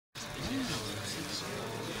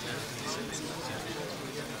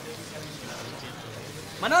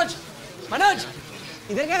मनोज, मनोज,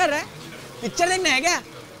 इधर क्या कर रहा है? पिक्चर देखना है क्या?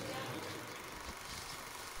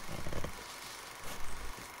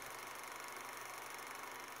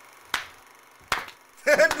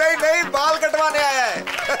 नहीं नहीं, बाल कटवाने आया है।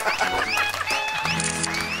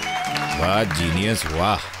 वाह जीनियस,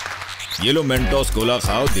 वाह। ये लो मेंटोस कोला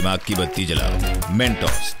खाओ, दिमाग की बत्ती जलाओ।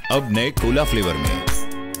 मेंटोस अब नए कोला फ्लेवर में।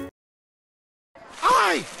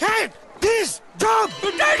 I hate this job.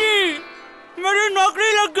 Daddy, मेरी नौकरी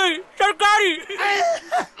लग गई सरकारी।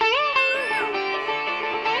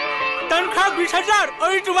 तनख्वाह 20,000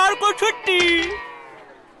 और इतवार को छुट्टी।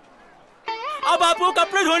 अब आपको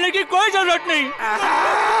कपड़े धोने की कोई जरूरत नहीं।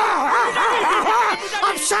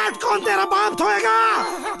 अब शर्ट कौन तेरा बाप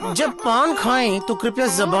धोएगा? जब पान खाएं तो कृपया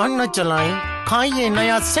जबान न चलाएं। खाइए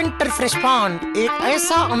नया सेंटर फ्रेश पान, एक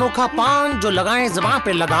ऐसा अनोखा पान जो लगाएं जबान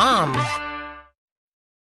पे लगाम।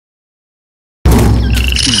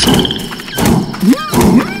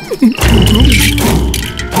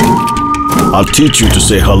 I'll teach you to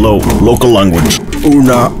say hello, local language.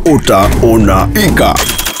 Una, uta, una, ika.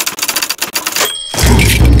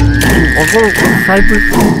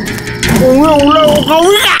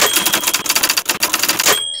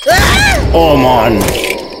 Oh man.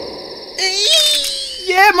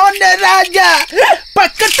 ये मोटे राजा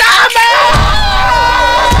पकता मैं।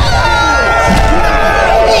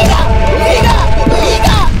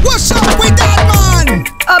 What's up with that man?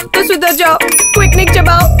 अब तो सुधर जाओ, क्विकनिक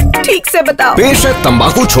चबाओ, ठीक से बताओ। पेश है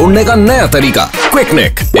तंबाकू छोड़ने का नया तरीका,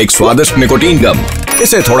 क्विकनिक, एक स्वादिष्ट निकोटीन गम।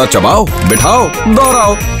 इसे थोड़ा चबाओ, बिठाओ,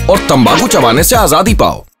 दोहराओ और तंबाकू चबाने से आजादी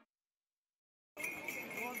पाओ।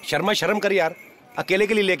 शर्मा शर्म कर यार, अकेले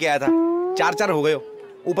के लिए लेके आया था, 4 हो गए हो।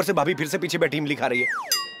 ऊपर से भाभी फिर से पीछे बैठी इमली खा रही है।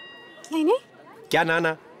 नहीं नहीं, क्या ना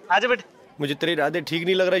ना, आजा बेटे। मुझे तेरे इरादे ठीक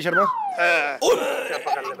नहीं लग रहे शर्मा।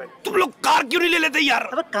 तुम लोग कार क्यों नहीं ले लेते यार?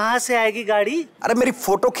 अब कहाँ से आएगी गाड़ी? अरे मेरी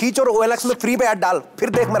फोटो खींच और OLX में फ्री पे ऐड डाल, फिर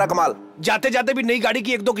देख मेरा कमाल। जाते जाते भी नई गाड़ी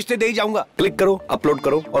की 1-2 किस्तें दे ही जाऊंगा। क्लिक करो, अपलोड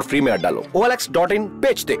करो और फ्री में ऐड डालो। OLX.in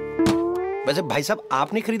बेच दे। वैसे भाई साहब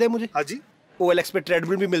आप नहीं खरीदा है मुझे? हाँ जी। OLX पे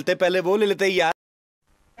ट्रेडमिल भी मिलते, पहले वो ले लेते यार।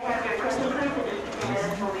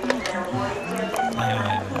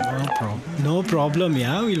 No problem,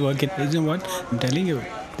 yeah, we'll work it. You know what? I'm telling you,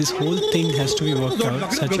 this whole thing has to be worked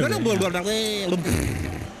out such a way.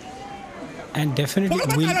 And definitely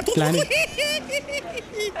we'll plan it.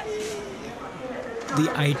 The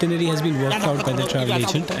itinerary has been worked out by the travel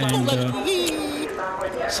agent, and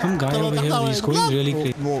some guy over here is going really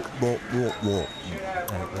crazy.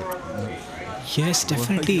 Yes,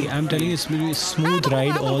 definitely. I'm telling you, it's going to be a smooth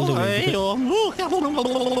ride all the way.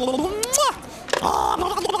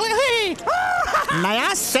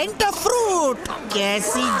 नया centre fruit,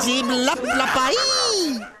 कैसी जीभ लप लपाई।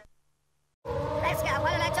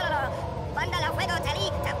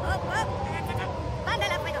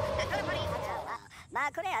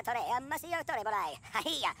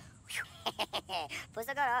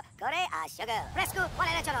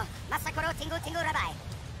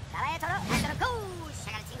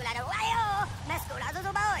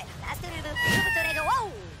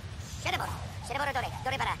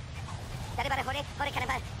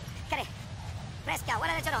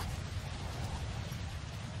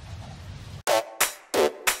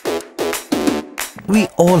 We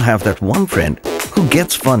all have that one friend who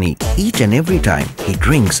gets funny each and every time he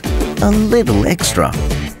drinks a little extra.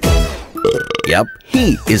 Yep,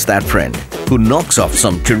 he is that friend who knocks off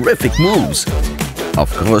some terrific moves.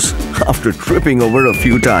 Of course, after tripping over a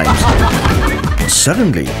few times.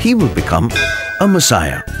 Suddenly, he will become a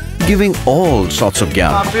messiah, giving all sorts of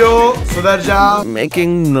gyan,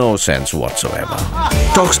 making no sense whatsoever.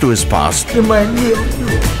 Talks to his past, Remind me of you.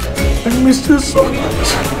 I miss you so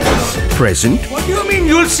much. present, What do you mean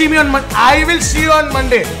you'll see me on Monday? I will see you on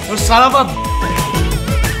Monday. You son of a...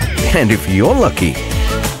 and if you're lucky,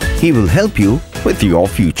 he will help you with your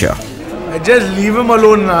future. Just leave him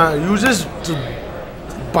alone now. You just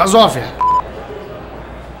buzz off यार.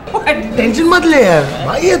 Tension मत ले यार.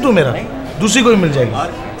 भाई है तू मेरा. दूसरी कोई मिल जाएगी.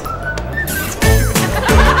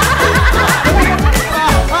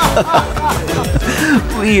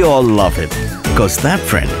 We all love it, because that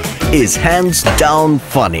friend is hands down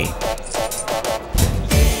funny.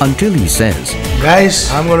 Until he says, Guys,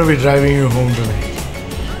 I'm going to be driving you home tonight.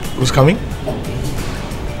 Who's coming?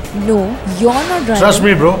 No, you're not driving. Trust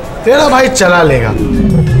me, bro. तेरा भाई चला लेगा.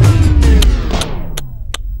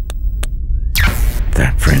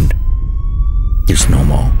 that friend is no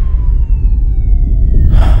more.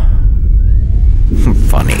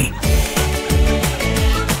 Funny.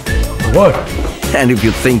 What? And if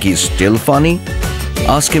you think he's still funny,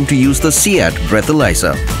 ask him to use the Ceat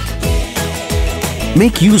breathalyzer.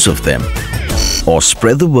 Make use of them or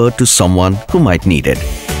spread the word to someone who might need it.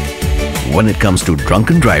 When it comes to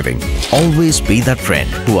drunken driving, always be that friend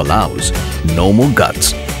who allows no more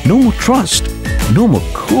guts, no more trust, no more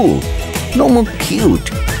cool, no more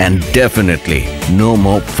cute, and definitely no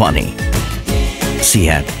more funny.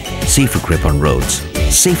 Ceat, safer grip on roads,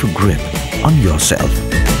 safer grip on yourself.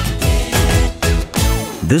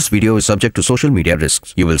 This video is subject to social media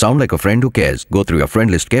risks. You will sound like a friend who cares. Go through your friend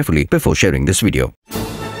list carefully before sharing this video.